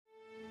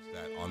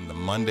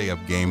Monday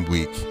of game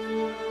week,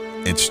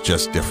 it's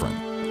just different.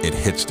 It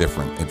hits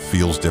different. It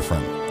feels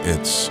different.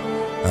 It's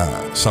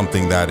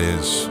something that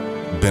has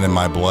been in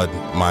my blood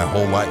my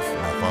whole life.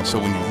 So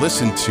when you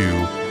listen to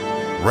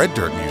Red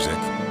Dirt music,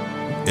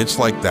 it's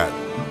like that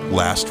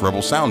last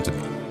Rebel sound to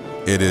me.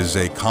 It is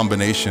a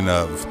combination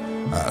of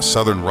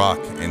Southern rock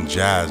and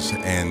jazz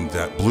and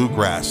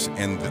bluegrass.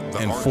 And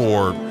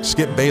for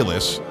Skip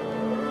Bayless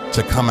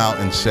to come out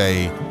and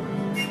say,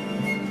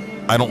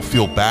 I don't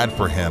feel bad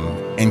for him,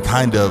 and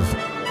kind of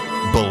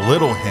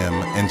belittle him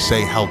and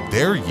say, how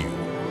dare you?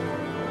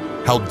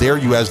 How dare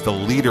you as the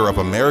leader of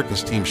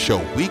America's team show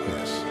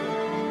weakness?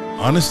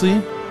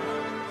 Honestly,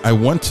 I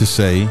want to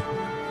say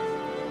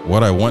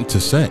what I want to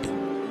say.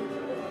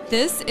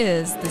 This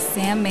is the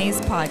Sam Mays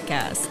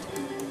Podcast.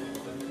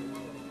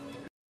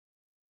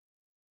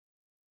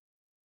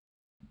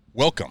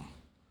 Welcome.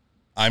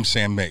 I'm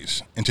Sam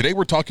Mays, and today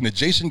we're talking to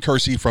Jason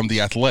Kersey from The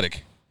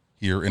Athletic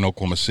here in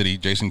Oklahoma City.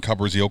 Jason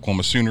covers the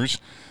Oklahoma Sooners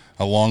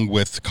along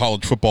with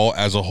college football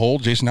as a whole.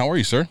 Jason, how are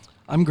you, sir?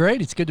 I'm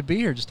great. It's good to be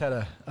here. Just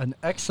had an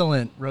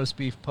excellent roast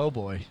beef po'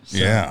 boy. So.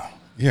 Yeah,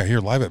 here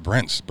live at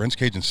Brent's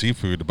Cajun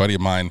Seafood, a buddy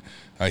of mine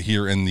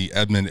here in the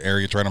Edmond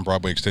area. It's right on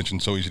Broadway Extension,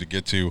 so easy to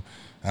get to.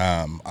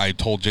 I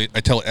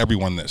tell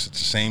everyone this. It's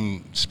the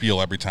same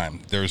spiel every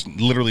time. There's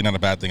literally not a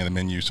bad thing in the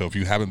menu, so if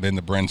you haven't been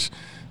to Brent's,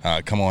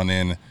 come on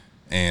in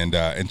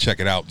and check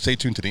it out. Stay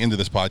tuned to the end of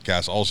this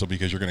podcast also,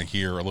 because you're going to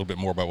hear a little bit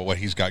more about what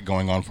he's got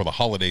going on for the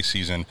holiday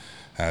season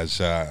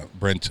as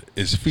Brent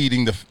is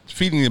feeding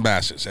the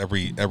masses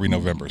every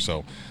November.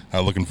 So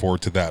looking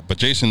forward to that. But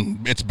Jason,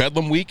 it's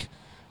Bedlam week.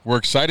 We're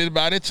excited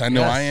about it. I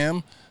know I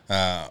am.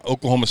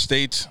 Oklahoma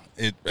State,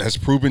 it has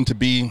proven to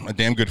be a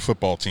damn good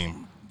football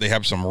team. They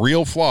have some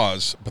real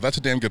flaws, but that's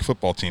a damn good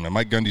football team. And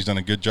Mike Gundy's done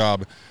a good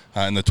job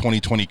in the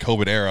 2020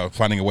 COVID era of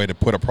finding a way to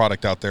put a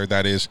product out there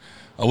that is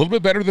a little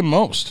bit better than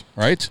most,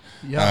 right?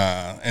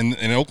 Yeah. And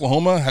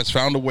Oklahoma has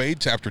found a way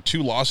to, after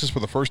two losses for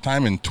the first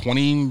time in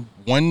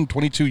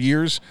 22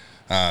 years,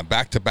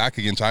 back-to-back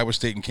against Iowa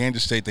State and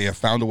Kansas State, they have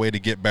found a way to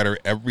get better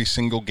every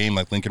single game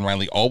like Lincoln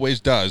Riley always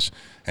does.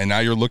 And now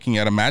you're looking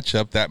at a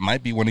matchup that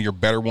might be one of your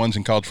better ones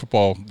in college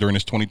football during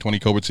this 2020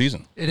 COVID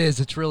season. It is.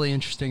 It's really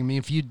interesting. I mean,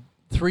 if you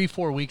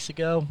 3-4 weeks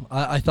ago,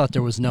 I thought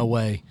there was no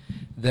way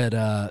that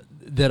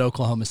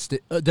Oklahoma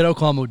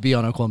would be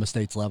on Oklahoma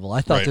State's level. I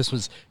thought This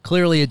was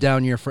clearly a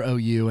down year for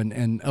OU,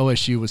 and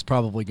OSU was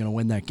probably going to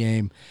win that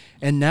game.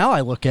 And now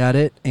I look at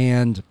it,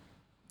 and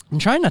I'm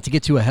trying not to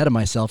get too ahead of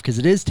myself, because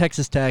it is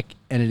Texas Tech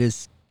and it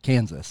is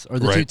Kansas, or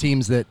the two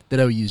teams that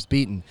OU's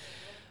beaten.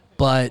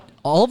 But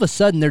all of a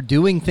sudden, they're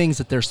doing things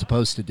that they're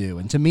supposed to do,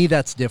 and to me,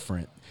 that's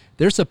different.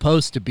 They're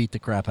supposed to beat the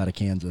crap out of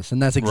Kansas,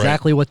 and that's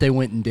exactly what they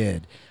went and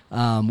did,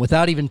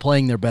 without even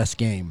playing their best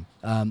game.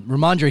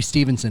 Ramondre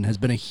Stevenson has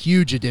been a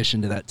huge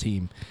addition to that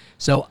team.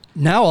 So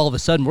now all of a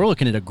sudden we're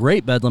looking at a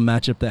great Bedlam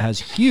matchup that has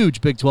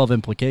huge Big 12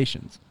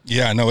 implications.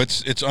 Yeah, no,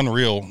 it's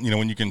unreal,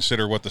 when you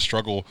consider what the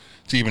struggle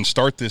to even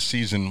start this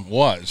season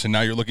was. And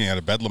now you're looking at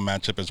a Bedlam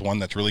matchup as one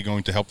that's really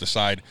going to help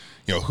decide,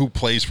 who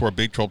plays for a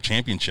Big 12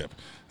 championship.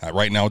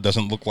 Right now, it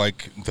doesn't look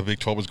like the Big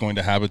 12 is going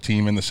to have a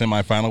team in the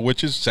semifinal,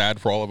 which is sad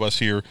for all of us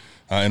here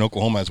in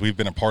Oklahoma, as I've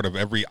been a part of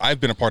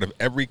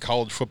every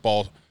college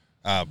football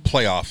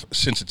playoff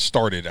since it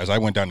started, as I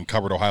went down and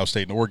covered Ohio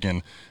State and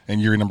Oregon in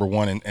year number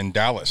one in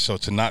Dallas. So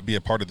to not be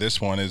a part of this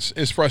one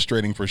is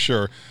frustrating for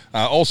sure.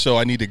 Also,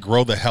 I need to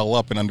grow the hell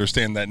up and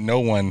understand that no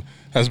one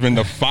has been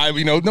to five.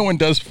 No one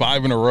does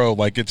five in a row.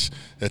 Like it's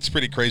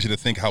pretty crazy to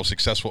think how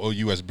successful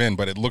OU has been,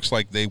 but it looks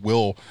like they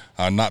will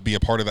not be a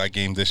part of that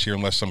game this year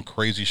unless some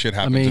crazy shit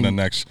happens in the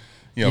next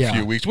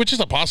few weeks, which is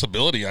a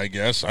possibility, I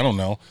guess. I don't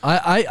know.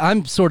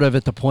 I'm sort of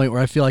at the point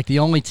where I feel like the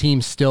only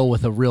team still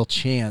with a real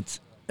chance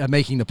at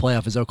making the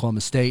playoff is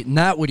Oklahoma State, and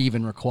that would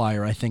even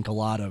require, I think, a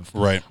lot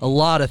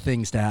of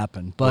things to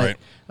happen. But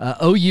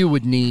OU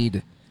would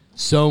need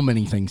so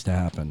many things to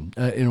happen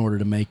in order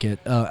to make it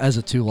as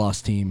a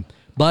two-loss team.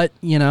 But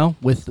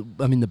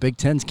the Big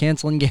Ten's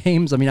canceling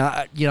games.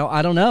 I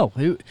don't know.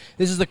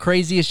 This is the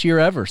craziest year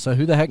ever. So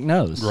who the heck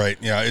knows? Right.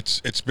 Yeah.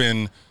 It's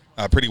been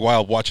pretty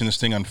wild watching this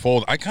thing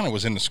unfold. I kind of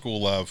was in the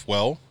school of,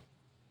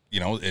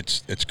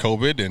 it's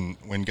COVID, and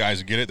when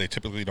guys get it, they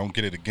typically don't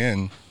get it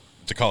again.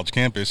 It's a college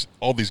campus.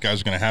 All these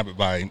guys are going to have it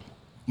by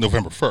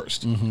November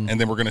 1st,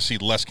 and then we're going to see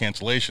less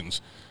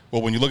cancellations.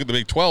 Well, when you look at the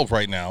Big 12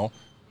 right now,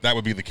 that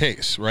would be the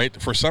case, right?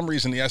 For some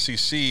reason, the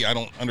SEC, I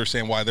don't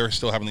understand why they're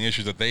still having the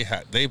issues that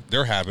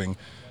they're having,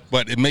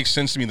 but it makes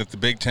sense to me that the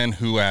Big 10,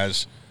 who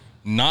has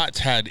not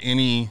had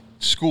any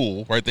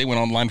school, right? They went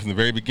online from the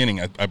very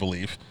beginning, I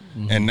believe,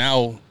 and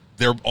now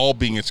they're all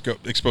being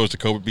exposed to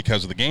COVID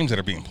because of the games that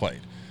are being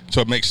played. So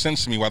it makes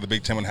sense to me why the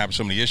Big Ten would have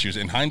so many issues.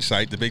 In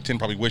hindsight, the Big Ten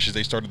probably wishes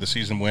they started the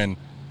season when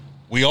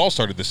we all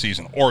started the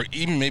season, or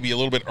even maybe a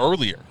little bit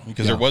earlier,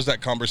 because there was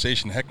that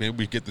conversation, heck, maybe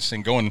we get this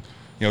thing going,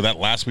 that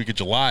last week of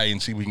July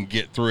and see if we can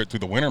get through it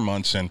through the winter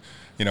months. And,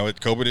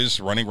 COVID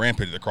is running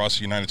rampant across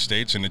the United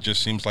States, and it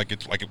just seems like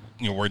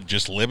we're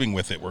just living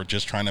with it. We're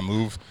just trying to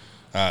move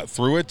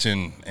through it,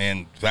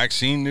 and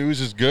vaccine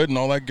news is good and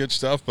all that good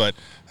stuff, but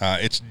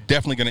it's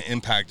definitely going to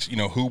impact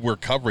who we're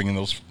covering in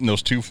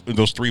those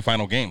three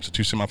final games, the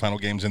two semifinal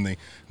games in the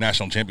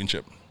national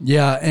championship.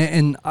 Yeah,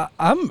 and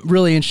I'm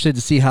really interested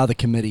to see how the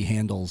committee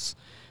handles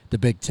the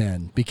Big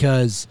Ten,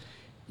 because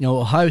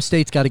Ohio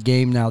State's got a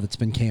game now that's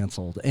been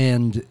canceled,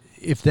 and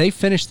if they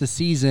finish the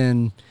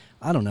season,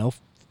 I don't know,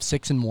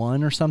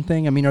 6-1 or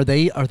something. I mean, are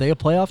they a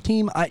playoff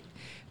team?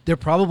 They're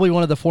probably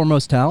one of the four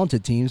most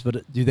talented teams,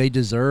 but do they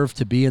deserve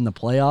to be in the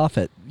playoff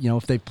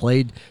if they've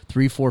played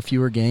 3-4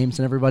 fewer games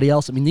than everybody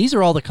else? I mean, these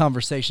are all the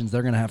conversations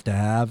they're going to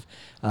have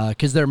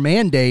because their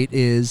mandate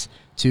is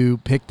to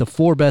pick the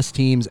four best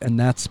teams, and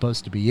that's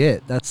supposed to be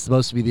it. That's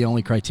supposed to be the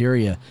only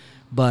criteria.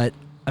 But,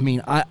 I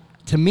mean,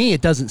 to me,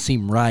 it doesn't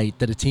seem right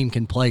that a team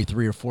can play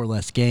 3 or 4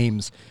 less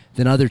games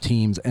than other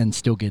teams and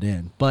still get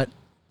in. But,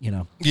 they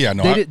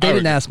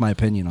didn't ask my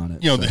opinion on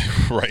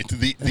it. Right.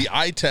 The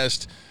eye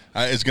test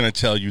is going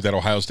to tell you that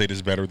Ohio State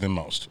is better than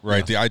most, right?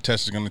 Yeah. The eye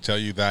test is going to tell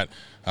you that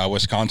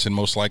Wisconsin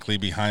most likely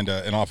behind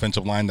an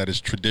offensive line that is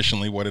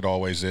traditionally what it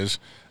always is,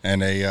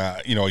 and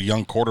a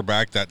young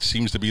quarterback that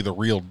seems to be the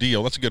real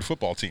deal. That's a good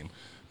football team.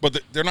 But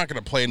they're not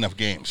going to play enough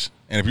games.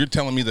 And if you're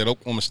telling me that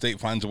Oklahoma State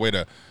finds a way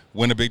to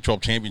win a Big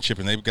 12 championship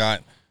and they've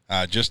got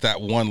just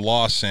that one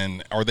loss,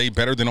 and are they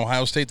better than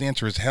Ohio State? The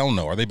answer is hell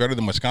no. Are they better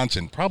than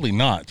Wisconsin? Probably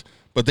not.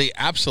 But they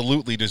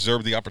absolutely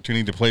deserve the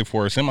opportunity to play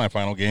for a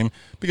semifinal game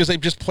because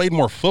they've just played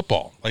more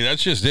football. Like,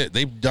 that's just it.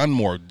 They've done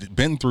more,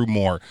 been through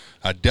more,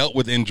 dealt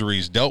with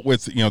injuries, dealt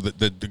with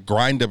the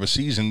grind of a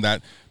season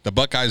that the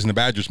Buckeyes and the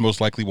Badgers most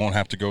likely won't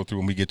have to go through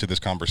when we get to this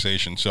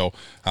conversation. So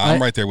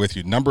I'm right there with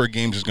you. Number of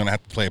games is going to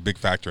have to play a big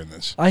factor in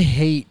this. I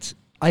hate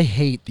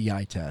the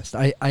eye test.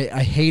 I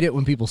hate it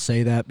when people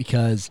say that,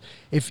 because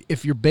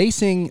if you're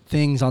basing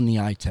things on the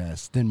eye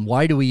test, then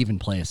why do we even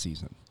play a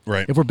season?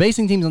 Right. If we're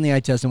basing teams on the eye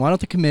test, then why don't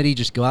the committee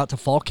just go out to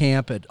fall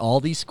camp at all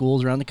these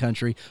schools around the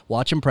country,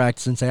 watch them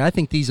practice, and say, I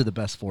think these are the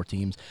best 4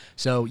 teams.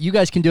 So you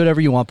guys can do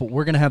whatever you want, but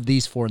we're going to have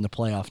these 4 in the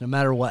playoff no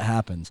matter what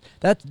happens.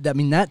 That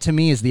to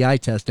me is the eye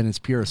test in its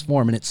purest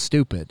form, and it's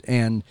stupid.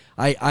 And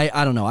I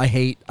don't know. I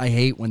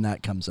hate when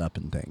that comes up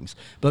in things.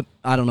 But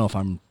I don't know if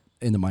I'm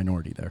in the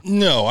minority there.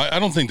 No, I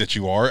don't think that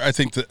you are. I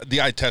think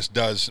the eye test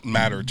does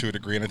matter to a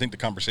degree, and I think the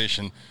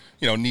conversation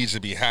needs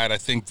to be had. I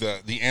think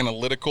the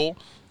analytical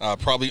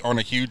probably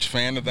aren't a huge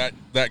fan of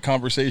that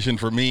conversation.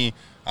 For me,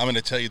 I'm going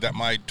to tell you that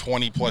my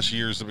 20-plus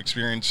years of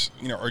experience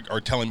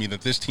are telling me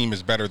that this team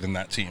is better than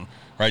that team,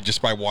 right,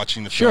 just by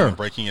watching the film and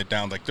breaking it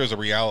down. Like, there's a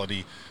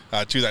reality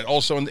to that.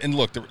 Also, and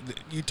look,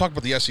 you talk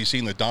about the SEC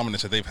and the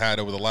dominance that they've had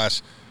over the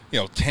last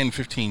 10,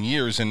 15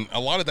 years, and a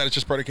lot of that is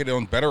just predicated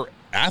on better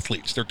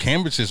athletes. Their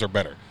canvases are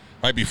better,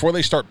 right? Before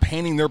they start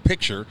painting their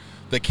picture,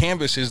 the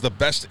canvas is the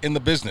best in the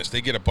business.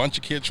 They get a bunch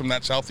of kids from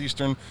that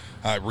southeastern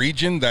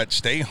region that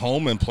stay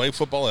home and play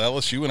football at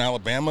LSU and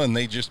Alabama, and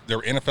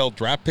they're NFL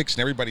draft picks, and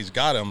everybody's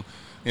got them.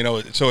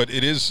 So it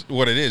is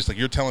what it is. Like,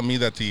 you're telling me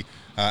that the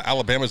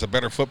Alabama is a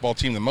better football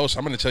team than most.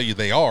 I'm going to tell you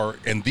they are,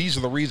 and these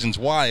are the reasons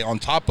why. On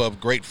top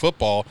of great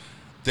football,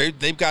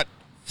 they've got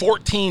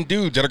 14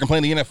 dudes that are going to play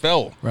in the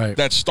NFL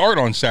that start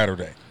on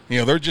Saturday.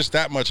 They're just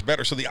that much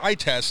better. So the eye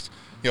test,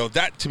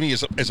 that to me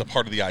is a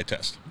part of the eye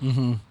test.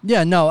 Mm-hmm.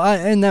 Yeah, no,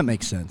 and that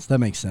makes sense.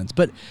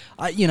 But,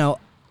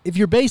 if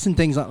you're basing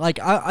things on, like,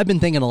 I've been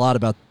thinking a lot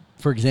about,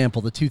 for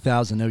example, the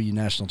 2000 OU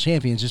national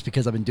champions, just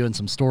because I've been doing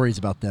some stories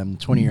about them,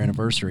 20-year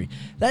anniversary.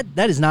 That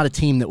is not a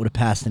team that would have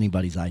passed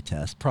anybody's eye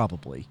test,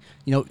 probably.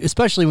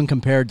 Especially when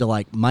compared to,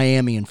 like,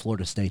 Miami and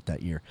Florida State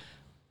that year.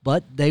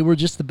 But they were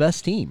just the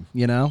best team,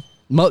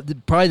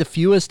 Probably the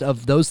fewest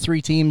of those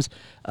 3 teams.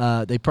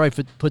 They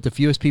probably put the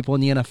fewest people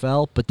in the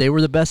NFL, but they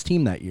were the best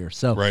team that year.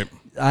 So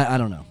I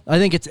don't know. I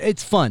think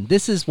it's fun.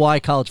 This is why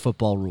college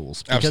football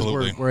rules, because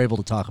Absolutely. we're able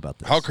to talk about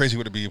this. How crazy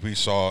would it be if we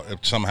saw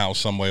somehow,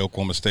 some way,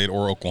 Oklahoma State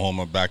or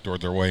Oklahoma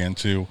backdoored their way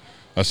into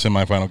a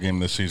semifinal game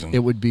this season?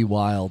 It would be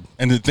wild.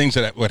 And the things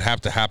that would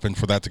have to happen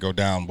for that to go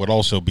down would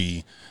also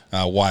be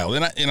wild.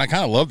 And I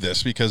kind of love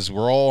this because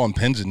we're all on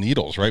pins and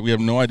needles, right? We have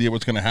no idea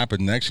what's going to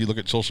happen next. You look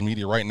at social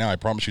media right now, I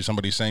promise you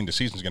somebody's saying the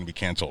season's going to be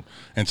canceled.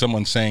 And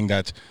someone's saying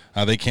that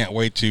they can't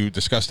wait to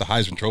discuss the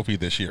Heisman Trophy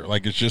this year.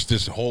 Like, it's just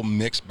this whole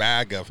mixed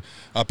bag of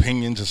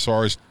opinions as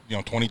far as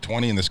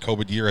 2020 and this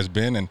COVID year has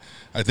been. And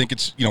I think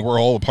it's, we're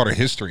all a part of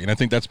history. And I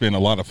think that's been a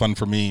lot of fun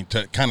for me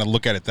to kind of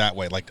look at it that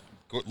way. Like,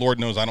 Lord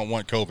knows I don't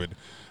want COVID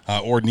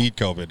or need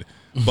COVID.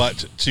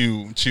 But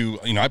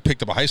I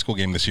picked up a high school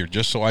game this year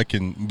just so I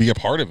can be a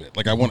part of it.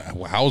 Like,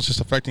 how is this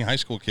affecting high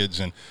school kids?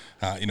 And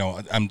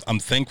I'm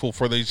thankful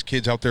for these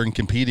kids out there and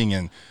competing,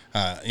 and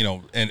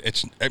and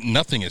it's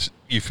nothing is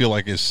you feel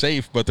like is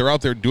safe, but they're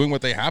out there doing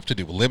what they have to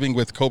do, living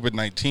with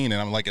COVID-19. And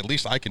I'm like, at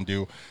least I can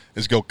do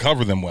is go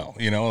cover them well.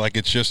 Like,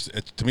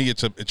 to me,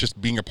 it's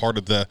just being a part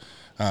of the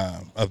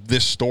of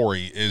this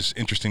story is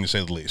interesting to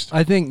say the least.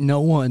 I think no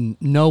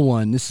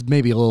one, this is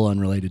maybe a little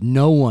unrelated,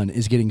 no one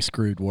is getting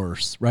screwed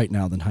worse right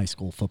now than high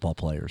school football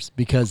players,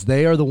 because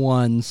they are the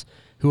ones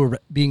who are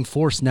being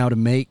forced now to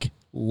make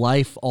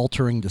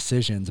life-altering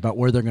decisions about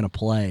where they're going to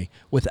play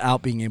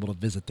without being able to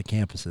visit the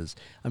campuses.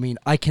 I mean,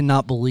 I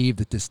cannot believe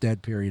that this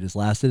dead period has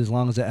lasted as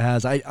long as it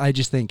has. I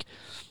just think,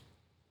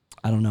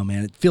 I don't know,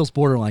 man, it feels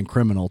borderline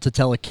criminal to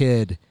tell a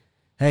kid,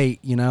 hey,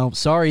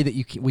 sorry that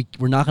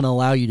we're not going to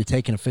allow you to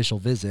take an official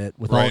visit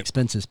with all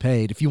expenses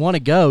paid. If you want to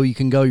go, you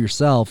can go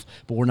yourself,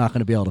 but we're not going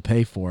to be able to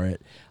pay for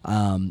it.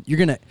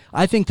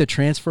 I think the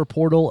transfer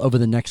portal over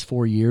the next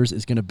 4 years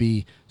is going to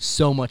be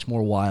so much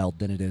more wild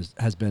than it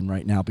has been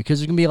right now, because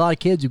there's going to be a lot of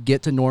kids who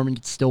get to Norman,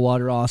 get to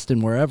Stillwater,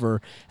 Austin,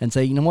 wherever, and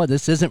say, you know what,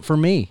 this isn't for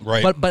me.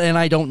 Right. But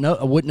I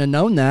wouldn't have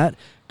known that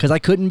because I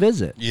couldn't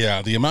visit.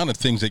 Yeah, the amount of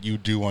things that you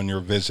do on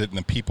your visit and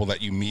the people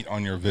that you meet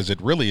on your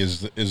visit really is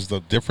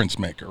the difference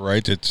maker,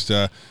 right?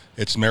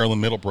 It's Marilyn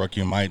Middlebrook,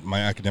 my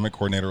academic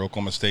coordinator at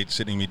Oklahoma State,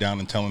 sitting me down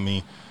and telling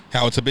me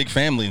how it's a big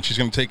family and she's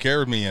going to take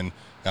care of me and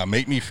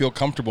make me feel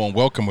comfortable and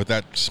welcome with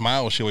that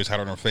smile she always had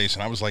on her face.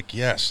 And I was like,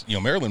 yes,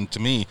 Marilyn, to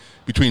me,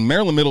 between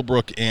Marilyn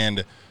Middlebrook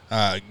and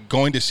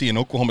going to see an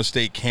Oklahoma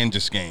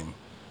State-Kansas game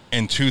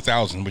in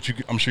 2000, which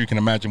I'm sure you can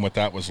imagine what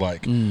that was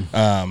like.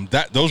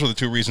 Those were the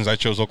two reasons I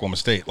chose Oklahoma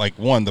State. Like,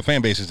 one, the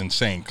fan base is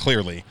insane,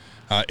 clearly.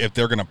 If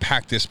they're going to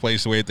pack this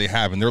place the way that they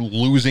have, and they're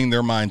losing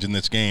their minds in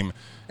this game.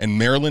 And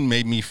Maryland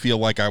made me feel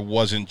like I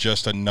wasn't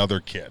just another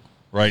kid,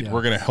 right? Yeah.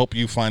 We're going to help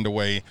you find a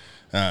way,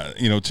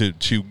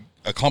 to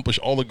accomplish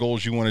all the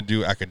goals you want to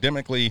do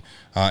academically,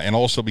 and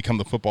also become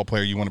the football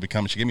player you want to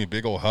become. She gave me a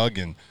big old hug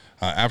and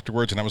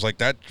afterwards, and I was like,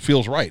 that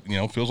feels right,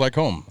 feels like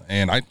home.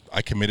 And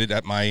I committed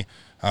at my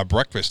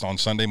breakfast on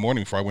Sunday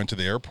morning before I went to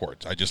the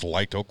airport. I just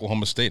liked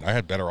Oklahoma State. I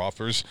had better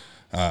offers,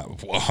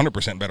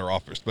 100% better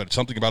offers, but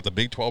something about the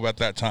Big 12 at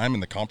that time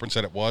and the conference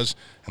that it was,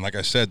 and like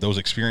I said, those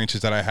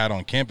experiences that I had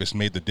on campus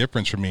made the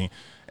difference for me,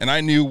 and I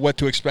knew what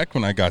to expect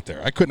when I got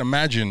there. I couldn't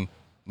imagine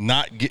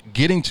not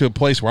getting to a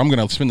place where I'm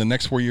going to spend the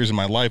next 4 years of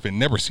my life and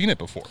never seen it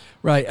before.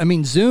 Right. I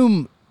mean,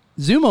 Zoom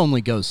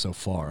only goes so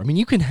far. I mean,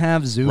 you can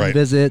have Zoom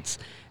visits,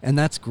 and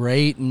that's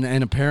great,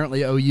 and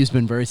apparently OU's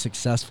been very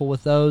successful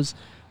with those,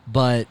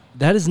 but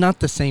that is not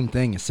the same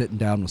thing as sitting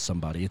down with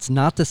somebody. It's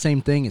not the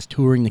same thing as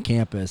touring the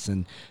campus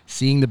and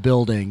seeing the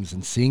buildings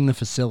and seeing the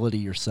facility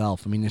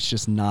yourself. I mean, it's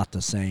just not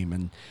the same.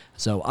 And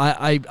so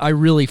I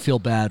really feel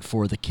bad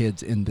for the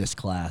kids in this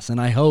class, and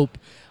I hope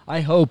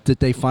that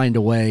they find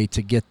a way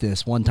to get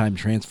this one-time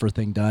transfer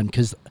thing done,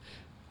 because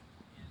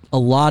a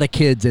lot of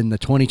kids in the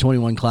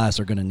 2021 class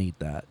are going to need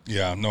that.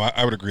 Yeah, no,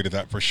 I would agree to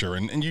that for sure.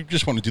 And you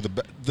just want to do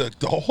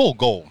the whole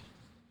goal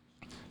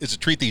is to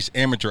treat these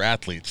amateur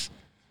athletes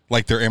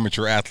like they're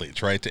amateur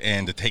athletes, right?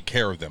 And to take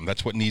care of them.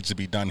 That's what needs to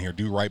be done here.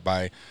 Do right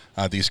by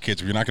these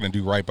kids. If you're not going to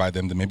do right by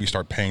them, then maybe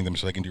start paying them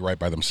so they can do right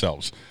by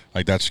themselves.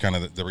 Like, that's kind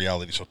of the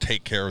reality. So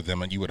take care of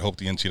them, and you would hope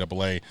the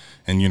NCAA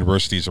and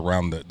universities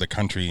around the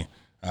country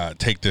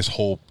take this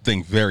whole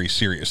thing very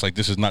serious. Like,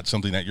 this is not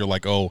something that you're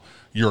like, oh,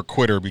 you're a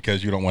quitter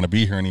because you don't want to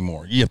be here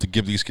anymore. You have to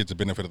give these kids the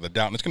benefit of the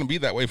doubt, and it's going to be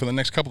that way for the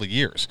next couple of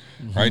years,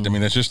 right? I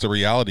mean, that's just the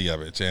reality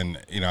of it. And,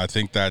 I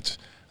think that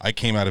I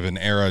came out of an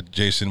era,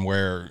 Jason,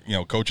 where,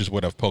 coaches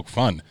would have poked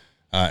fun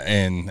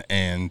and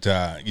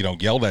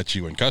yelled at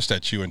you and cussed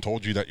at you and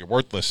told you that you're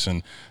worthless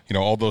and,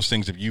 all those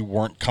things if you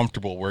weren't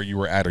comfortable where you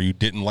were at, or you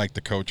didn't like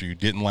the coach, or you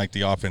didn't like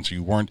the offense, or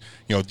you weren't,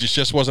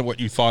 just wasn't what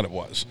you thought it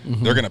was.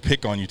 They're going to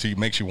pick on you till it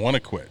makes you want to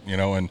quit,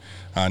 and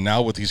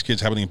now with these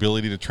kids having the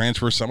ability to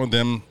transfer, some of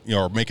them,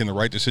 are making the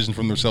right decision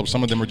for themselves.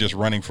 Some of them are just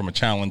running from a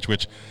challenge,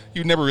 which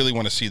you never really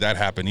want to see that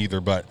happen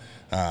either. But,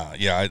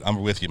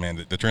 I'm with you,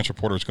 man. The transfer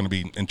portal is going to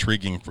be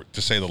intriguing,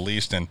 to say the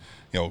least. And,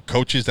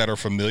 coaches that are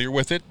familiar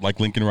with it, like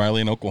Lincoln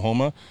Riley in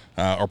Oklahoma,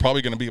 are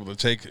probably going to be able to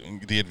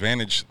take the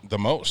advantage the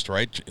most,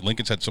 right?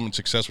 Lincoln's had so much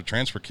success with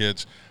transfer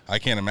kids. I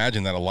can't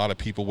imagine that a lot of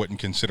people wouldn't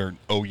consider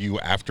OU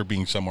after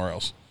being somewhere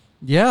else.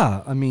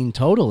 Yeah, I mean,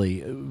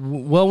 totally.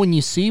 Well, when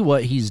you see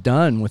what he's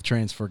done with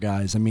transfer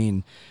guys, I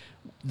mean,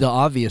 the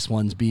obvious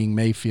ones being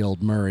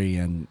Mayfield, Murray,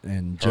 and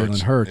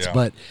Jalen Hurts. Yeah.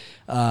 But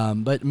I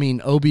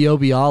mean, Obi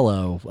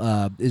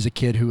Obialo is a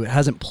kid who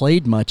hasn't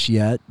played much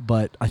yet,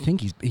 but I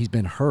think he's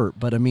been hurt.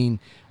 But I mean,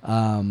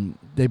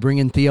 they bring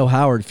in Theo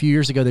Howard. A few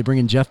years ago, they bring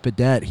in Jeff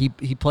Badette.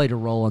 He played a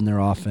role in their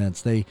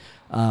offense. They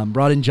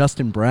brought in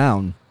Justin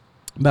Brown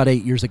about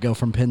 8 years ago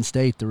from Penn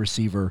State, the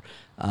receiver.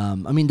 I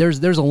mean, there's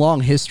a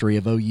long history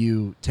of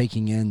OU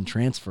taking in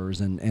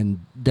transfers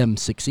and them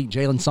succeed.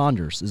 Jalen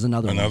Saunders is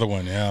another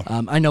one, yeah.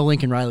 I know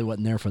Lincoln Riley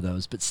wasn't there for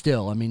those, but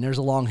still, I mean, there's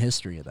a long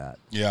history of that.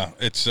 Yeah,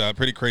 it's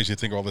pretty crazy to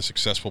think of all the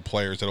successful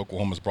players that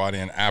Oklahoma's brought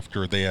in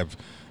after they have,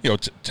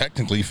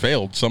 technically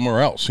failed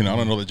somewhere else. I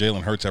don't know that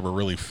Jalen Hurts ever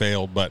really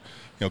failed, but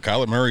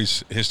Kyler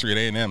Murray's history at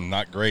A&M,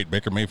 not great.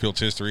 Baker Mayfield's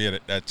history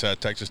at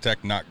Texas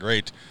Tech, not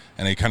great.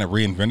 And they kind of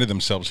reinvented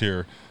themselves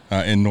here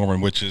in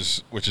Norman, which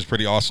is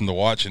pretty awesome to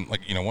watch. And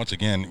once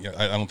again,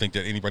 I don't think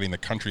that anybody in the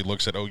country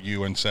looks at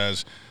OU and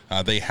says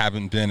they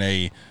haven't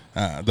been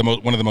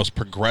one of the most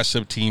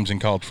progressive teams in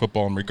college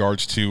football in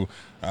regards to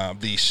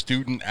the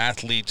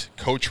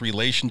student-athlete-coach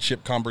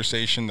relationship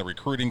conversation, the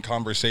recruiting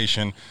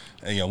conversation.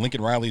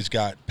 Lincoln Riley's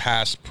got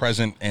past,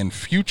 present, and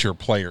future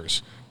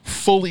players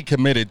fully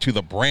committed to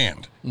the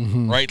brand,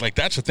 right? Like,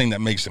 that's the thing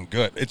that makes them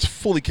good. It's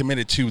fully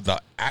committed to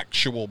the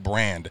actual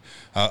brand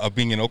of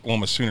being an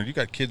Oklahoma Sooner. You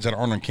got kids that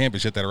aren't on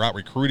campus yet that are out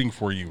recruiting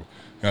for you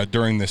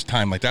during this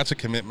time. Like, that's a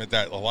commitment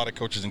that a lot of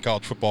coaches in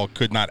college football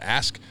could not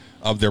ask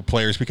of their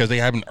players because they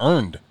haven't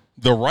earned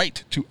the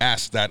right to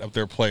ask that of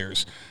their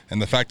players.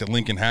 And the fact that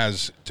Lincoln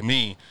has, to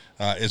me,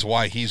 is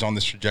why he's on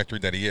this trajectory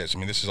that he is. I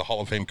mean, this is a Hall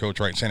of Fame coach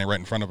standing right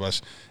in front of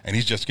us, and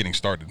he's just getting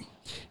started.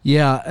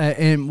 Yeah,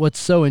 and what's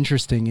so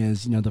interesting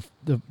is,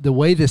 the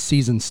way this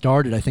season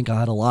started, I think I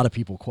had a lot of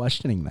people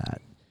questioning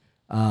that.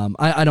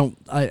 I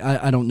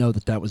don't know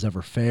that was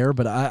ever fair,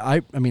 but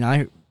I mean,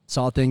 I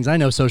saw things. I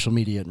know social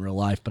media in real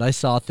life, but I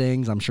saw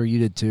things. I'm sure you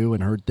did too,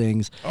 and heard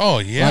things. Oh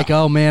yeah. Like,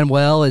 oh man,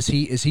 well, is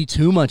he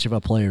too much of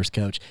a player's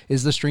coach?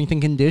 Is the strength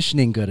and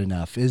conditioning good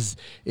enough? Is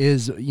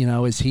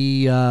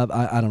he?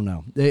 I don't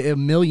know. A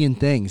million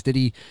things. Did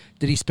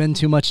he spend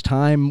too much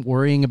time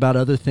worrying about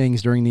other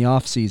things during the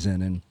off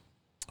season and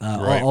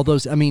right. all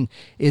those? I mean,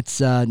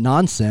 it's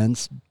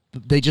nonsense.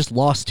 They just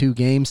lost 2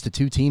 games to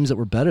 2 teams that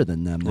were better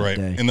than them that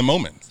day. In the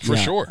moment, for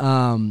sure.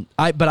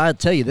 But I'll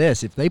tell you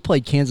this, if they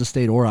played Kansas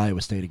State or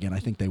Iowa State again, I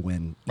think they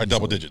win by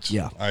double digits.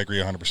 Yeah. I agree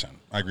 100%.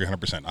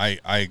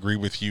 I agree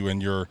with you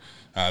and your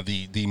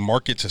the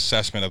market's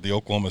assessment of the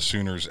Oklahoma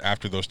Sooners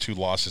after those 2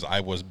 losses.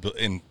 It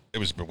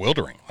was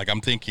bewildering. Like,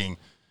 I'm thinking,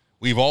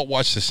 we've all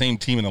watched the same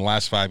team in the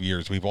last 5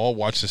 years. We've all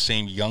watched the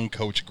same young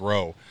coach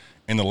grow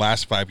in the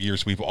last 5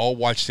 years. We've all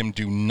watched him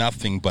do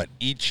nothing but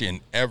each and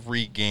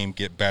every game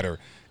get better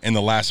in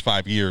the last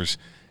 5 years,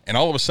 and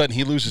all of a sudden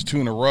he loses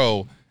 2 in a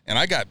row, and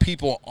I got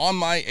people on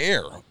my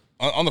air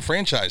on the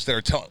franchise that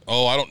are telling,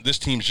 this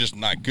team's just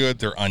not good,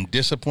 they're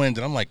undisciplined,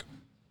 and I'm like,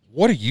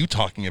 what are you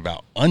talking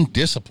about?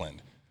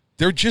 Undisciplined?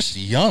 They're just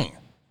young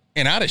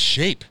and out of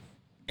shape,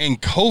 and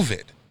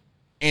COVID,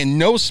 and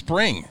no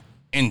spring,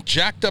 and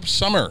jacked up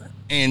summer,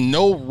 and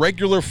no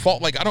regular fall.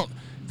 Like, to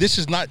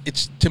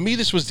me,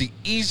 this was the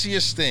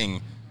easiest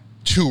thing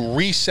to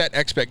reset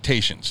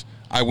expectations.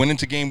 I went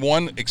into game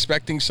 1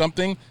 expecting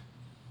something.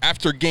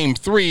 After game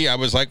 3, I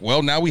was like,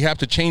 well, now we have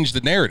to change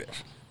the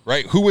narrative,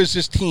 right? Who is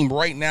this team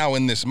right now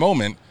in this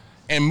moment,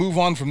 and move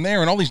on from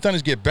there. And all he's done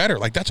is get better.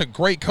 Like, that's a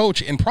great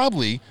coach. And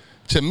probably,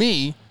 to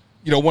me,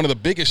 one of the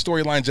biggest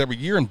storylines every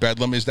year in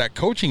Bedlam is that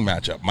coaching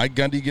matchup, Mike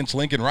Gundy against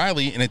Lincoln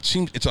Riley. And it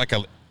seems it's like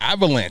an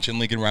avalanche in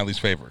Lincoln Riley's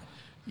favor.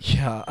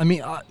 Yeah, I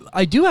mean,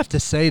 I do have to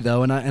say,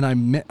 though, and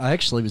I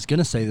actually was going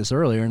to say this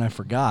earlier, and I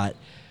forgot.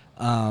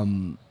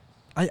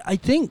 I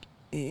think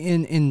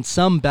in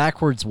some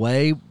backwards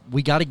way,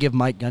 we got to give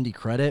Mike Gundy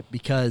credit,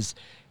 because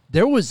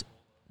there was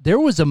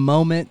a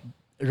moment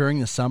during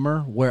the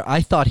summer where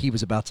I thought he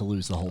was about to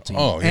lose the whole team.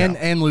 Oh, yeah.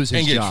 And lose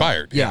his job. And get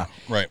fired. Yeah.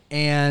 Right.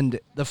 And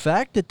the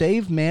fact that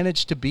they've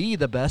managed to be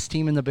the best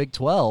team in the Big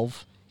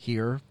 12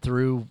 here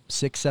through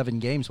 6-7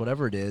 games,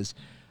 whatever it is,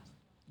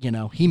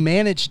 he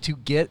managed to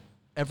get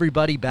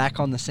everybody back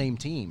on the same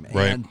team.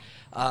 Right.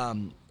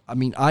 And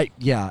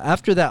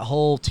after that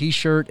whole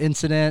T-shirt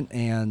incident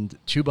and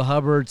Chuba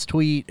Hubbard's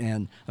tweet,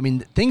 and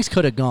things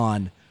could have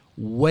gone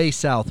way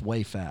south,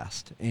 way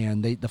fast.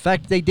 And the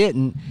fact that they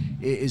didn't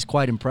is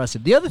quite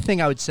impressive. The other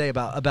thing I would say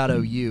about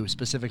OU,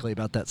 specifically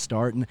about that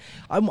start, and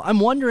I'm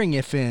wondering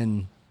if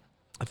in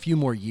a few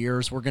more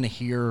years we're going to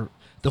hear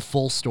the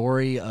full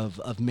story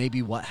of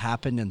maybe what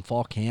happened in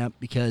fall camp,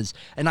 because,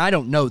 and I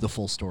don't know the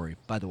full story,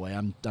 by the way,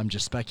 I'm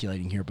just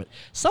speculating here, but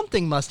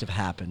something must have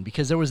happened,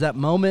 because there was that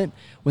moment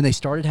when they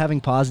started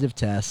having positive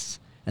tests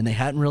and they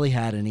hadn't really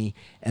had any,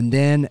 and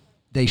then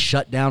they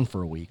shut down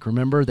for a week.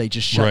 Remember, they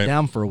just shut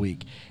down for a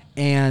week.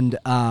 And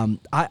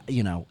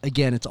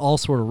again, it's all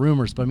sort of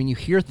rumors, but you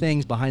hear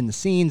things behind the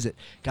scenes that,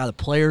 God, the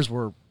players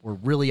were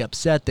really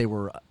upset. They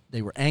were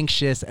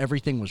anxious.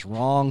 Everything was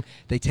wrong.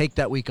 They take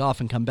that week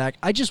off and come back.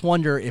 I just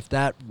wonder if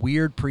that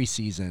weird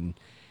preseason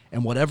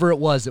and whatever it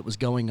was that was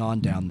going on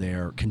down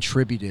there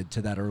contributed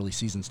to that early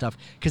season stuff,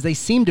 because they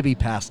seem to be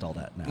past all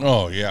that now.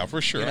 Oh, yeah,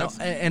 for sure.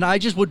 And I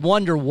just would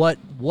wonder what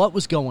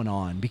was going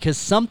on, because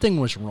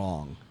something was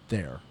wrong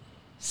there.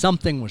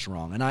 Something was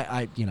wrong. And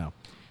I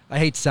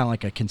hate to sound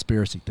like a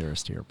conspiracy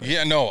theorist here. But.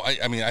 Yeah, no,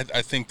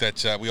 I think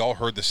that we all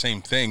heard the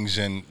same things,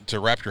 and to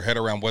wrap your head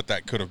around what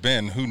that could have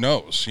been, who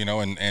knows,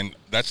 and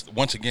that's,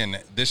 once again,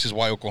 this is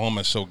why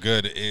Oklahoma is so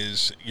good,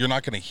 is you're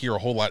not going to hear a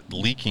whole lot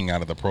leaking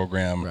out of the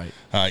program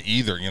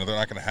either. They're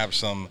not going to have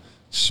some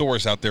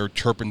source out there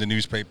chirping the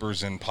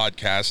newspapers and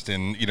podcasts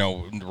and,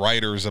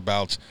 writers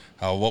about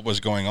what was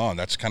going on.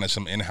 That's kind of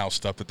some in-house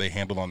stuff that they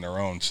handled on their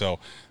own. So,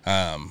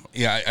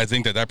 I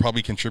think that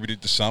probably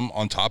contributed to some,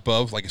 on top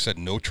of, like I said,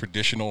 no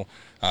traditional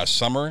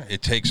summer.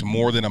 It takes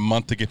more than a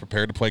month to get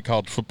prepared to play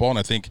college football, and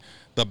I think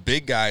the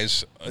big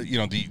guys,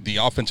 the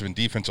offensive and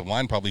defensive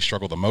line probably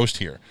struggle the most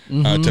here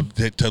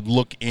to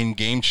look in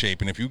game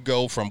shape. And if you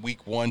go from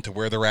week 1 to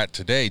where they're at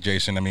today,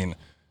 Jason,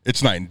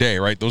 it's night and day,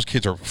 right? Those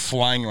kids are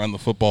flying around the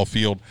football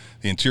field.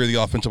 The interior of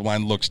the offensive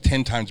line looks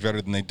 10 times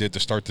better than they did to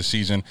start the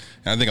season.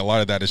 And I think a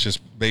lot of that is just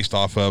based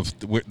off of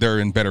they're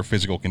in better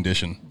physical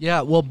condition.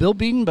 Yeah, well, Bill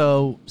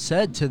Bedenbaugh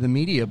said to the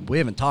media, we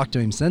haven't talked to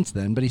him since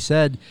then, but he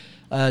said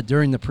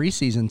during the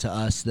preseason to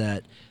us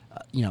that,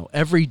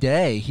 every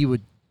day he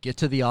would get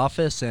to the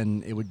office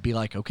and it would be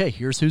like, okay,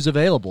 here's who's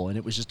available. And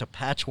it was just a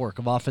patchwork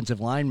of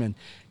offensive linemen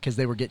because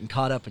they were getting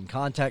caught up in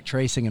contact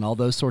tracing and all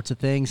those sorts of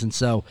things. And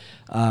so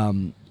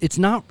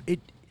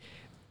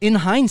in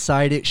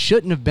hindsight, it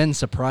shouldn't have been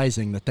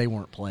surprising that they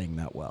weren't playing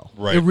that well.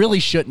 Right. It really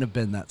shouldn't have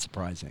been that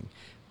surprising.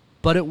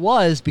 But it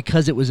was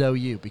because it was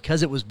OU,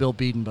 because it was Bill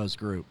Biedenbaugh's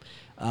group.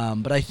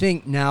 But I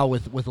think now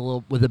with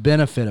the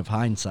benefit of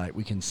hindsight,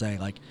 we can say,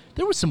 like,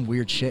 there was some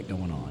weird shit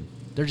going on.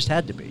 There just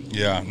had to be.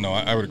 Yeah, no,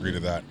 I would agree to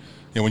that.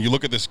 When you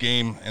look at this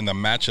game and the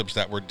matchups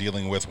that we're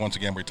dealing with, once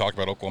again, we talked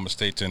about Oklahoma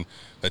State and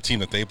the team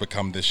that they've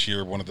become this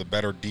year, one of the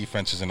better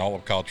defenses in all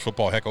of college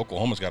football. Heck,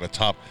 Oklahoma's got a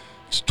top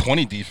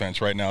 20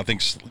 defense right now. I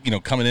think,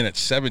 coming in at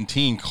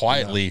 17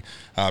 quietly,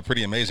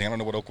 pretty amazing. I don't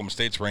know what Oklahoma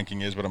State's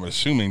ranking is, but I'm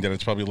assuming that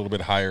it's probably a little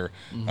bit higher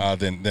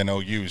than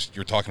OU's.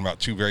 You're talking about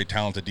two very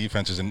talented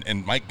defenses.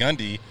 And Mike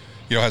Gundy,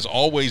 has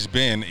always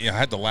been, I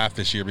had to laugh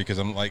this year because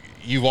I'm like,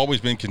 you've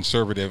always been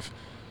conservative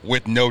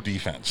with no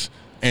defense.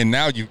 And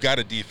now you've got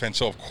a defense,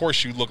 so of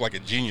course you look like a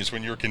genius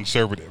when you're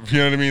conservative. You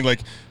know what I mean?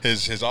 Like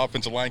his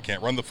offensive line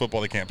can't run the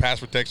football, they can't pass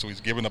protect, so he's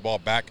giving the ball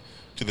back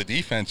to the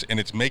defense, and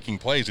it's making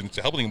plays, and it's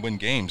helping him win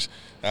games.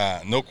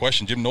 No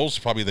question. Jim Knowles is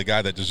probably the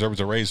guy that deserves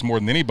a raise more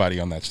than anybody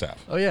on that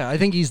staff. Oh yeah, I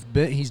think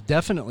he's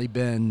definitely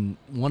been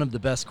one of the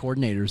best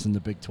coordinators in the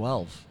Big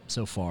 12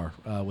 so far,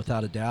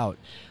 without a doubt.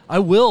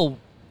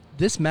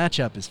 This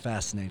matchup is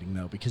fascinating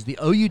though because the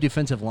OU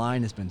defensive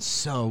line has been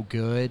so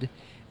good.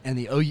 And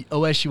the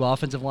OSU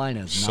offensive line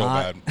has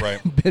not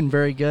been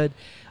very good.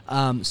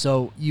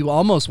 So you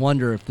almost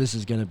wonder if this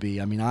is going to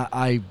be. I mean,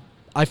 I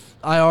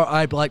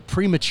like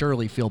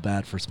prematurely feel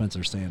bad for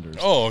Spencer Sanders.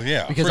 Oh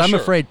yeah, because I'm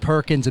afraid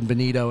Perkins and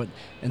Benito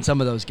and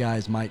some of those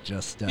guys might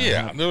just.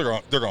 They're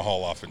going to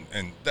haul off,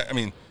 and I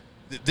mean,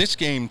 this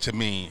game to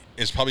me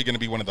is probably going to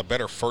be one of the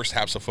better first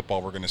halves of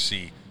football we're going to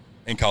see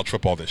in college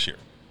football this year.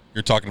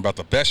 You're talking about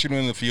the best unit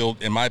in the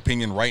field, in my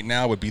opinion, right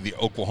now would be the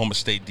Oklahoma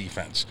State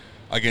defense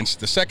against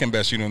the second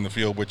best unit in the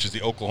field, which is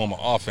the Oklahoma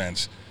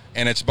offense,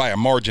 and it's by a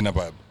margin of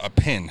a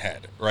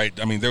pinhead, right?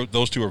 I mean,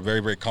 those two are very,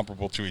 very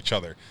comparable to each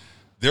other.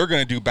 They're going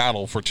to do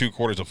battle for 2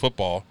 quarters of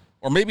football,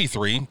 or maybe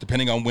 3,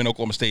 depending on when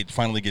Oklahoma State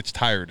finally gets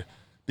tired,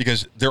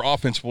 because their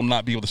offense will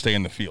not be able to stay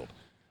in the field.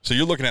 So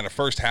you're looking at a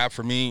first half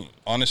for me,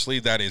 honestly,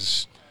 that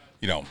is,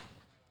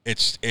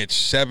 it's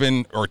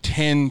 7 or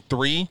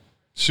 10-3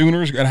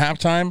 Sooners at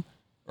halftime,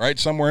 right?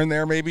 Somewhere in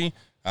there maybe.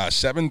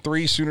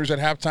 7-3 Sooners at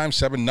halftime,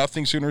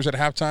 7-0 Sooners at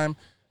halftime.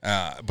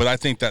 But I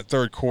think that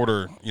third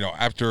quarter,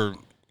 after,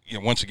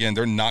 once again,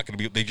 they're not going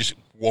to be, they just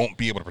won't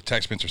be able to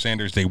protect Spencer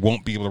Sanders. They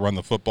won't be able to run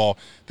the football.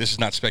 This is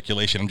not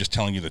speculation. I'm just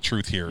telling you the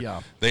truth here.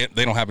 Yeah. They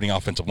don't have any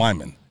offensive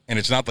linemen. And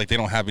it's not like they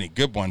don't have any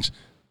good ones.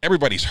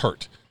 Everybody's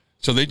hurt.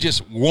 So they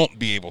just won't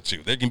be able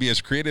to. They can be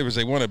as creative as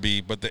they want to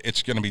be, but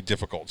it's going to be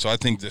difficult. So I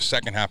think the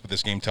second half of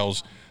this game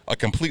tells a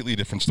completely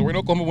different story. And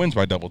Oklahoma wins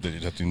by double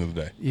digits at the end of the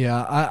day.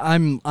 Yeah,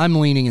 I'm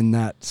leaning in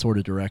that sort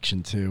of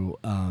direction too.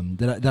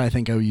 That I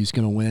think OU's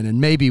going to win and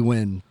maybe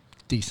win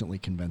decently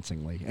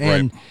convincingly.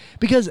 And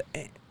because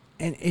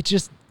it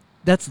just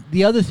that's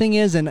the other thing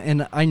is,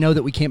 and I know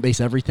that we can't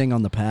base everything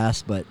on the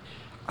past, but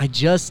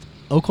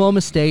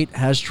Oklahoma State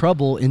has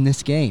trouble in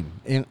this game.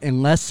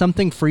 Unless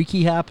something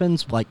freaky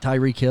happens, like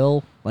Tyreek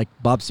Hill, like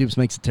Bob Stoops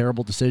makes a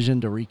terrible decision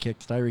to re-kick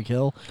Tyreek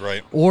Hill.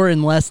 Right. Or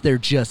unless they're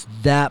just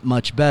that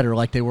much better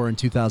like they were in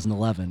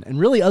 2011. And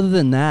really, other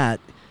than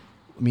that,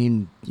 I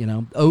mean,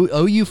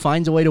 OU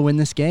finds a way to win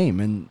this game.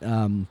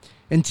 And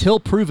until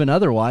proven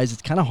otherwise,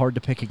 it's kind of hard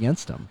to pick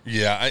against them.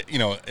 Yeah,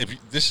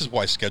 this is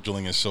why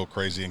scheduling is so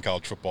crazy in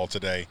college football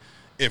today.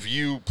 If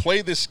you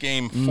play this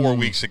game 4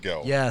 weeks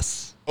ago,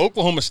 yes,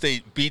 Oklahoma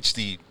State beats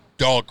the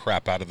dog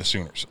crap out of the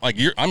Sooners. Like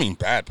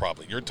bad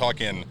probably. You're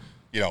talking,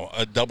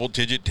 a double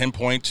digit 10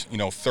 point,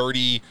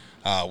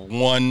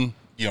 31,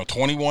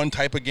 21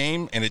 type of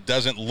game, and it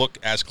doesn't look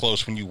as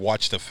close when you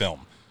watch the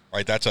film.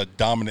 Right? That's a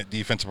dominant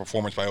defensive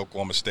performance by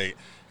Oklahoma State.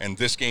 And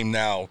this game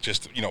now,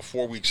 just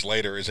 4 weeks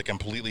later, is a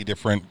completely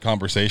different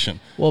conversation.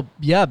 Well,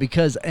 yeah,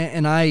 because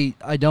I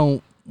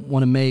don't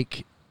want to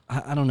make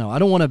I don't know. I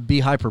don't want to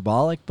be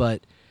hyperbolic,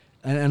 but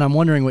and I'm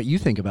wondering what you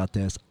think about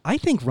this. I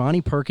think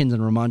Ronnie Perkins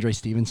and Ramondre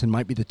Stevenson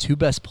might be the 2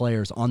 best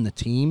players on the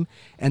team,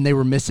 and they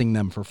were missing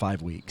them for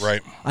 5 weeks.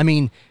 Right. I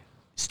mean,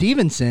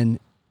 Stevenson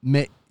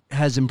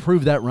has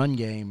improved that run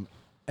game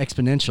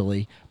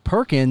exponentially.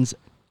 Perkins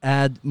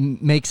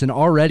makes an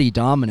already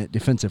dominant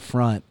defensive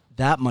front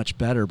that much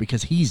better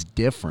because he's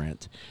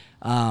different.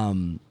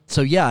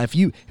 So yeah, if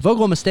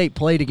Oklahoma State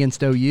played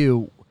against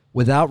OU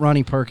without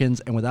Ronnie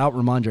Perkins and without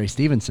Ramondre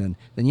Stevenson,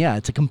 then yeah,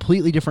 it's a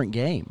completely different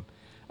game.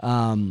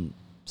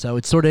 So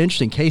it's sort of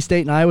interesting.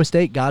 K-State and Iowa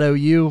State got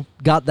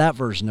that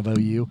version of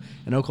OU,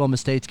 and Oklahoma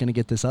State's going to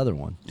get this other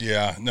one.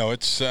 Yeah, no,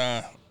 it's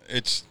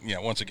it's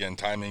once again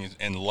timing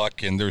and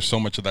luck, and there's so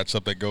much of that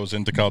stuff that goes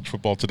into college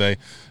football today.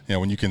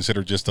 When you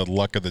consider just the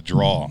luck of the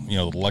draw,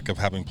 the luck of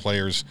having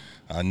players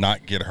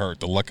not get hurt,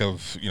 the luck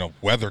of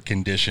weather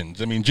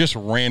conditions. I mean, just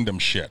random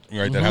shit,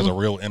 right? That has a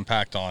real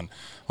impact on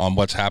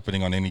what's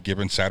happening on any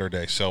given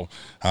Saturday. So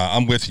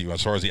I'm with you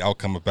as far as the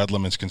outcome of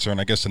Bedlam is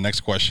concerned. I guess the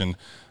next question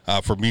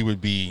for me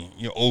would be,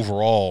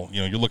 overall,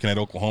 you're looking at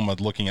Oklahoma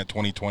looking at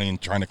 2020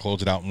 and trying to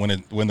close it out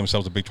and win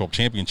themselves a Big 12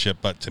 championship.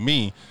 But to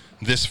me,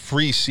 this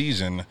free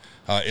season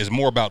is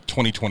more about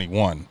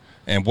 2021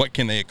 and what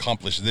can they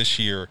accomplish this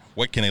year?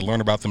 What can they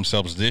learn about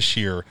themselves this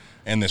year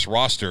and this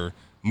roster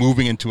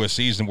moving into a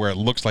season where it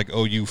looks like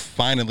OU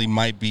finally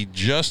might be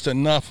just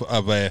enough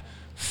of a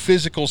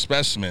physical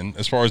specimen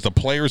as far as the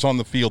players on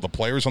the field, the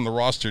players on the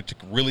roster to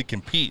really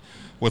compete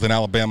with an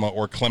Alabama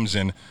or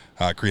Clemson.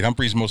 Creed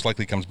Humphreys most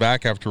likely comes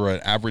back after an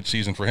average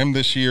season for him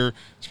this year.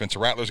 Spencer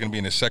Rattler's going to be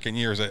in his second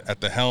year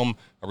at the helm.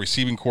 A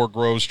receiving core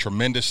grows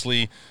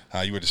tremendously.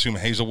 You would assume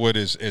Hazelwood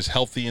is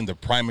healthy and the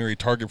primary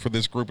target for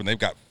this group, and they've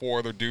got 4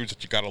 other dudes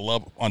that you got to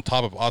love on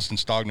top of Austin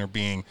Stogner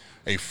being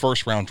a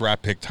first-round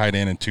draft pick tight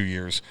end in 2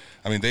 years.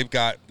 I mean, they've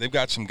got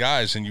some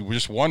guys, and you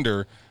just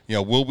wonder,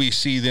 will we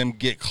see them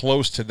get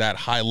close to that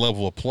high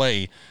level of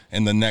play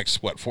in the next,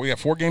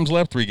 4 games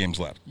left, 3 games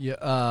left?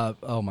 Yeah.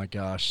 Oh, my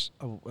gosh.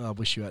 I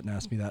wish you hadn't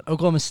asked me that.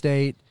 Oklahoma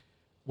State,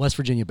 West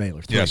Virginia,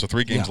 Baylor. 3. Yeah, so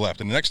 3 games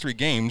left. In the next 3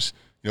 games,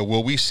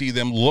 will we see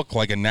them look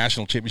like a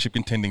national championship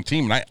contending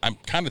team? And I'm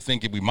kind of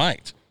thinking we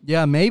might.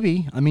 Yeah,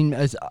 maybe. I mean,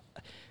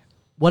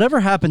 whatever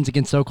happens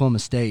against Oklahoma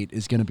State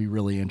is going to be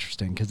really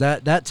interesting because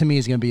that to me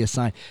is going to be a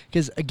sign.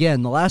 Because,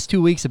 again, the last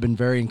 2 weeks have been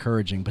very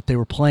encouraging, but they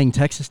were playing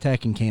Texas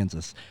Tech and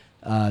Kansas.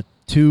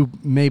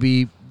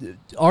 Arguably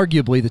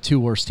the 2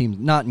 worst teams,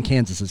 not in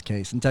Kansas's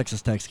case, in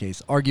Texas Tech's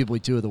case,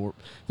 arguably 2 of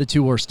the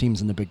 2 worst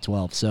teams in the Big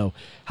 12. So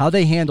how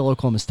they handle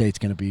Oklahoma State's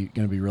going to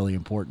be really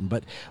important.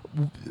 But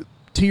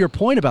to your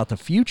point about the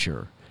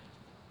future,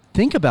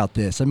 think about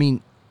this. I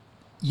mean,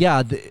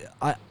 yeah,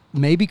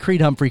 maybe Creed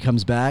Humphrey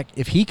comes back.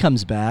 If he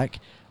comes back,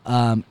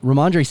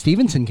 Ramondre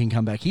Stevenson can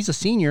come back. He's a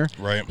senior.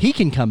 Right. He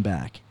can come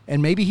back.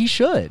 And maybe he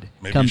should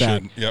come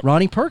back. Yep.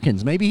 Ronnie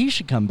Perkins, maybe he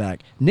should come back.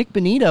 Nick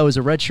Benito is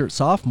a redshirt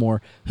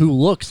sophomore who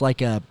looks like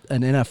an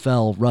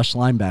NFL rush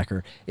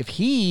linebacker. If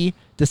he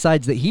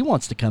decides that he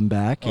wants to come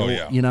back,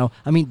 I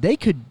mean, they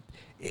could.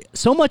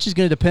 So much is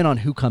going to depend on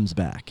who comes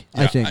back,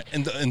 I think.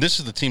 And this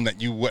is the team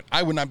that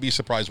I would not be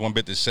surprised one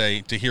bit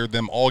to hear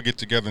them all get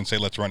together and say,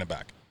 let's run it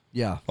back.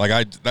 Yeah.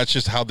 That's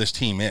just how this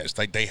team is.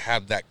 Like, they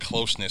have that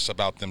closeness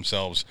about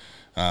themselves.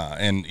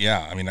 I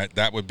mean,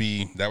 that would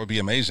be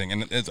amazing.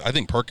 And I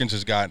think Perkins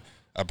has got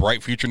a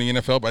bright future in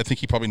the NFL, but I think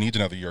he probably needs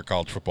another year of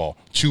college football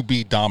to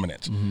be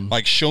dominant. Mm-hmm.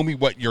 Like, show me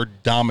what your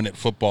dominant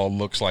football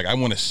looks like. I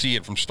want to see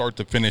it from start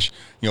to finish,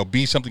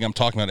 be something I'm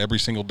talking about every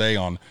single day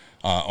on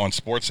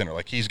SportsCenter.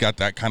 Like, he's got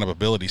that kind of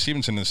ability.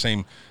 Stevenson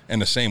in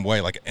the same way.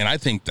 Like, and I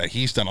think that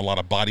he's done a lot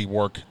of body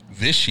work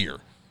this year.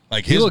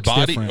 Like, his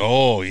body,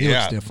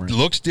 different.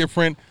 Looks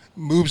different,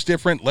 moves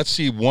different. Let's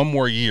see one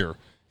more year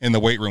in the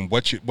weight room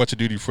what's a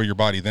duty for your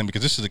body then,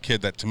 because this is a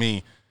kid that to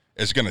me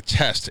is going to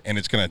test and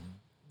it's going to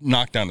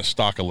knock down the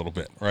stock a little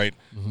bit, right?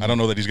 Mm-hmm. I don't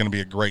know that he's going to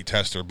be a great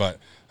tester, but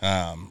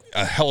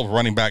a hell of a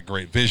running back,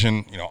 great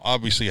vision,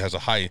 obviously has a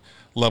high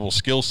level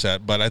skill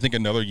set, but I think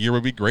another year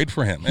would be great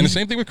for him. And the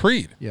same thing with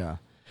Creed. Yeah.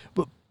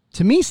 But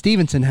to me,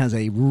 Stevenson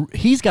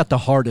he's got the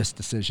hardest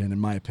decision in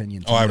my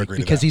opinion. I would agree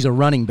because to that. He's a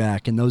running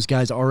back and those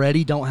guys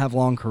already don't have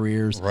long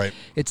careers. Right.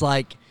 It's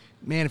like,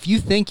 man, if you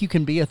think you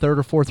can be a 3rd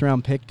or 4th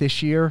round pick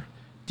this year,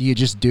 do you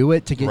just do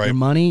it to get your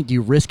money? Do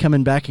you risk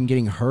coming back and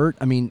getting hurt?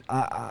 I mean,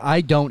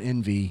 I don't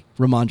envy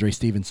Ramondre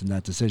Stevenson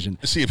that decision.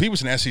 See, if he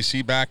was an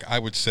SEC back, I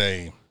would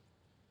say,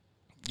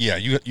 yeah,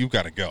 you've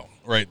got to go,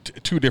 right?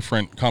 2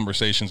 different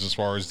conversations as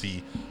far as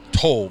the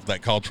toll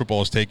that college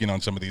football is taking on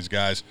some of these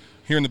guys.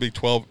 Here in the Big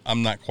 12,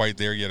 I'm not quite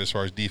there yet as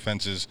far as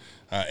defenses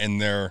and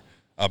their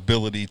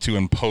ability to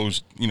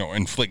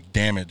inflict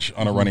damage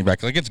on a running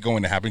back. Like, it's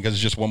going to happen because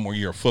it's just one more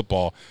year of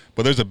football.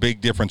 But there's a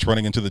big difference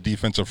running into the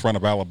defensive front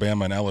of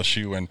Alabama and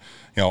LSU and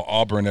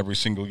Auburn every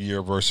single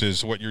year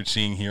versus what you're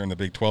seeing here in the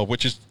Big 12,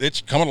 which is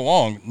it's coming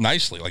along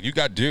nicely. Like, you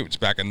got dudes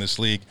back in this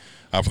league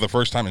for the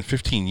first time in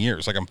 15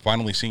 years. Like, I'm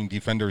finally seeing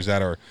defenders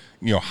that are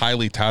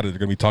highly touted. They're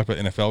going to be talked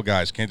about NFL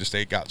guys. Kansas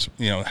State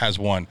has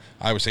one.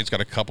 Iowa State's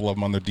got a couple of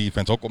them on their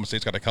defense. Oklahoma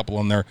State's got a couple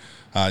on their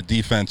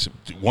defense.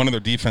 One in their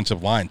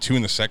defensive line, 2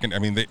 in the second. I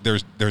mean,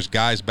 there's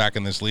guys back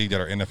in this league that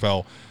are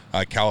NFL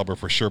caliber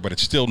for sure, but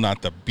it's still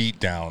not the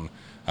beatdown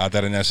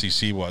that an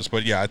SEC was.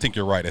 But yeah, I think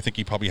you're right. I think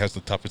he probably has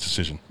the toughest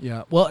decision.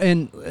 Yeah. Well,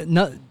 and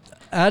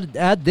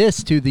add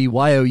this to the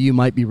YOU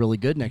might be really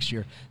good next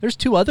year. There's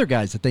 2 other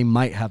guys that they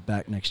might have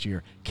back next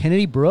year: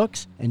 Kennedy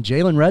Brooks and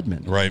Jalen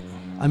Redmond. Right.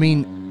 I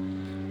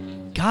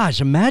mean,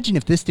 gosh, imagine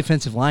if this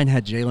defensive line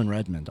had Jalen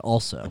Redmond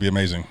also. That'd be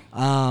amazing.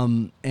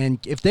 And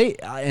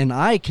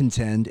I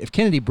contend if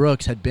Kennedy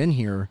Brooks had been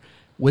here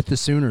with the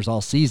Sooners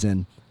all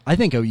season, I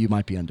think OU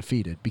might be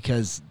undefeated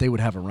because they would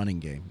have a running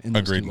game in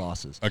those Agreed. 2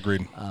 losses.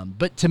 Agreed.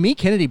 But to me,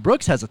 Kennedy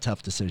Brooks has a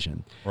tough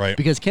decision. Right.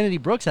 Because Kennedy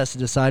Brooks has to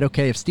decide,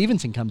 okay, if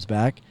Stevenson comes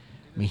back,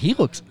 I mean, he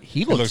looks good.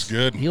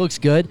 He looks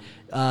good.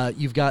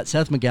 You've got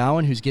Seth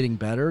McGowan, who's getting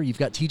better. You've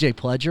got TJ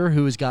Pledger,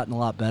 who has gotten a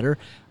lot better.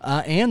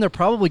 And they're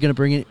probably going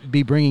to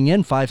be bringing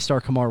in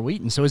 5-star Kamar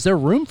Wheaton. So is there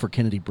room for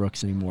Kennedy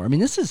Brooks anymore? I mean,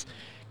 this is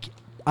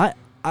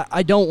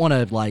I don't want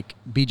to like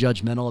be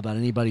judgmental about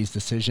anybody's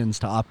decisions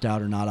to opt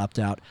out or not opt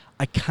out.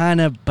 I kind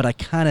of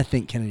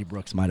think Kennedy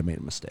Brooks might have made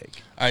a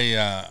mistake.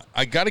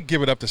 I got to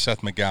give it up to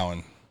Seth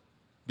McGowan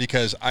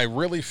because I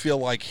really feel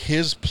like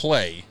his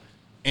play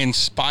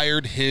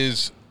inspired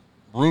his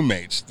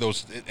roommates,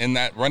 those in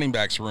that running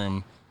backs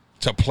room,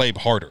 to play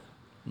harder.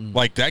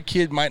 Like, that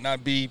kid might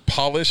not be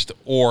polished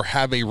or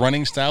have a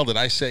running style that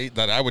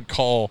I would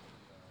call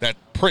that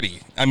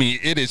pretty. I mean,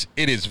 it is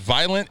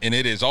violent, and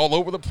it is all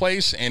over the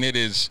place, and it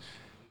is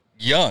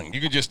young. You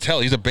can just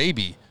tell he's a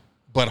baby,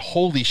 but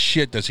holy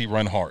shit does he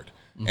run hard.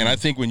 And I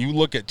think when you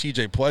look at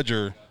TJ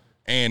Pledger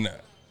and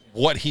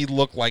what he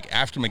looked like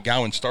after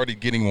McGowan started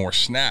getting more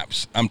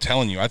snaps, I'm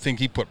telling you, I think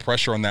he put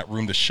pressure on that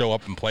room to show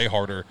up and play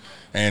harder,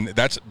 and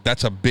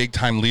that's a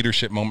big-time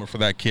leadership moment for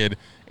that kid,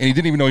 and he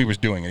didn't even know he was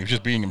doing it. He was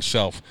just being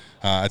himself.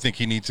 I think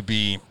he needs to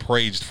be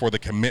praised for the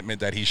commitment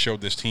that he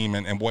showed this team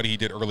and what he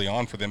did early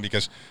on for them,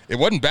 because it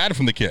wasn't bad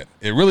from the kid.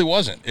 It really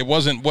wasn't. It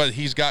wasn't what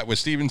he's got with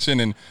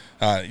Stevenson and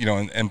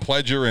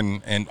Pledger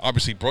and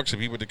obviously Brooks if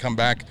he were to come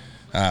back.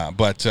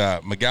 But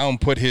McGowan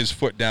put his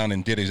foot down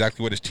and did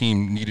exactly what his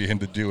team needed him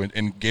to do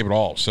and gave it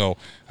all. So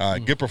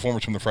good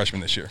performance from the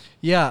freshman this year.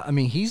 Yeah, I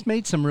mean, he's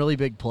made some really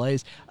big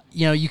plays.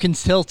 You know, you can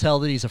still tell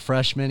that he's a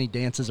freshman. He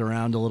dances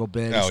around a little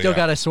bit. He's still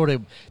got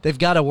to they've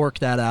got to work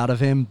that out of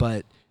him.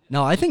 But,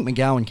 no, I think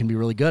McGowan can be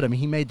really good. I mean,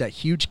 he made that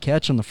huge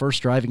catch on the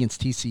first drive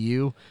against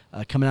TCU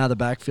coming out of the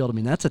backfield. I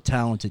mean, that's a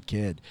talented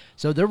kid.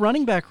 So their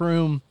running back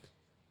room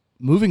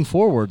moving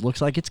forward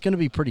looks like it's going to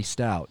be pretty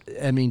stout.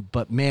 I mean,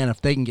 but, man,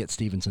 if they can get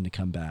Stevenson to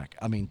come back,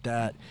 I mean,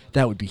 that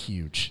would be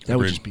huge. That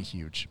would just be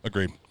huge.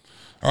 Agreed.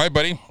 All right,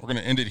 buddy, we're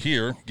going to end it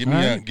here. Give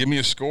me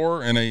a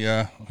score and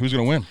a who's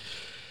going to win.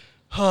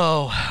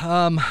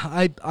 I'm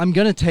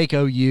going to take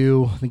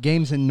OU. The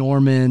game's in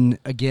Norman.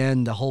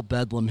 Again, the whole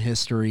Bedlam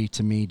history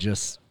to me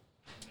just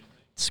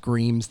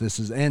screams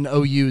and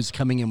OU's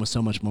coming in with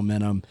so much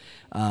momentum.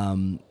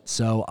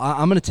 So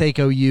I'm going to take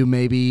OU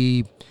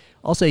maybe,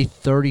 I'll say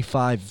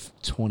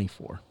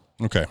 35-24.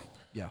 Okay.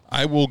 Yeah.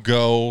 I will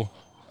go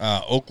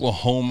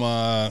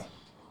Oklahoma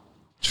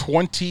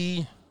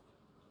 27-10.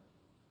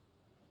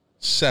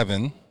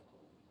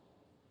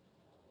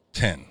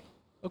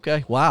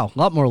 Okay. Wow. A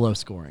lot more low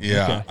scoring.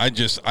 Yeah.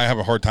 Okay. I have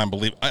a hard time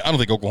believing. I don't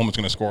think Oklahoma's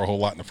going to score a whole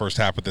lot in the first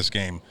half of this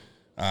game.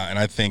 And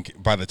I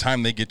think by the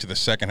time they get to the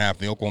second half,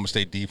 the Oklahoma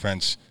State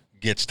defense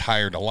gets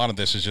tired. A lot of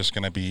this is just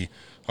going to be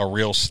a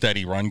real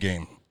steady run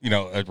game. You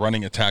know, a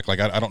running attack. Like,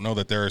 I don't know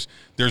that there's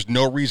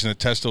no reason to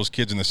test those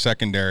kids in the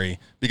secondary,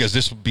 because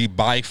this would be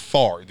by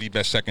far the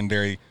best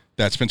secondary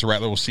that Spencer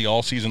Rattler will see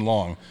all season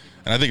long.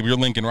 And I think if you're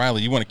Lincoln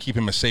Riley, you want to keep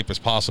him as safe as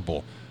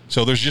possible.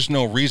 So there's just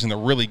no reason to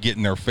really get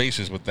in their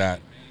faces with that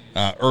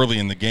early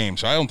in the game.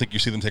 So I don't think you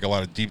see them take a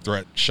lot of deep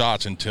threat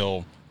shots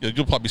until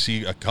you'll probably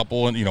see a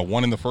couple,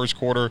 one in the first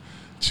quarter,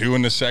 2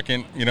 in the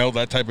second,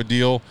 that type of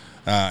deal,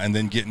 and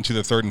then get into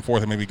the third and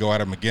fourth and maybe go at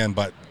them again.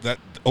 But that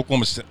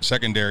Oklahoma State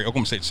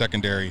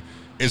secondary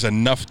is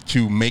enough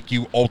to make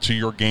you alter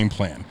your game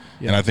plan.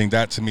 Yeah. And I think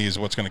that, to me, is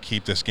what's going to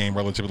keep this game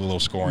relatively low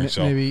scoring.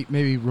 So maybe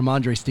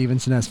Ramondre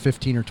Stevenson has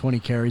 15 or 20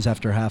 carries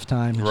after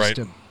halftime. Right.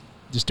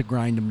 Just to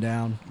grind them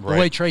down. Right. The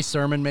way Trey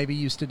Sermon maybe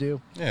used to do.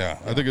 Yeah,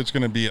 I think it's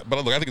going to be –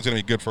 but look, I think it's going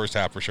to be a good first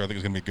half for sure. I think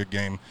it's going to be a good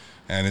game.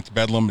 And it's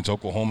Bedlam. It's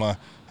Oklahoma.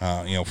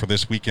 For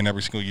this weekend,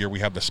 every single year, we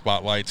have the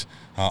spotlight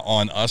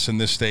on us in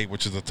this state,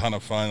 which is a ton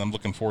of fun. I'm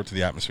looking forward to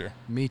the atmosphere.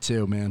 Me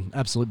too, man.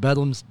 Absolutely.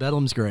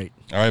 Bedlam's great.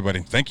 All right,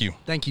 buddy. Thank you.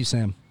 Thank you,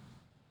 Sam.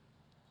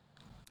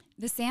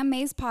 The Sam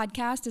Mays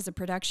Podcast is a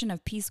production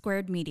of P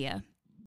Squared Media.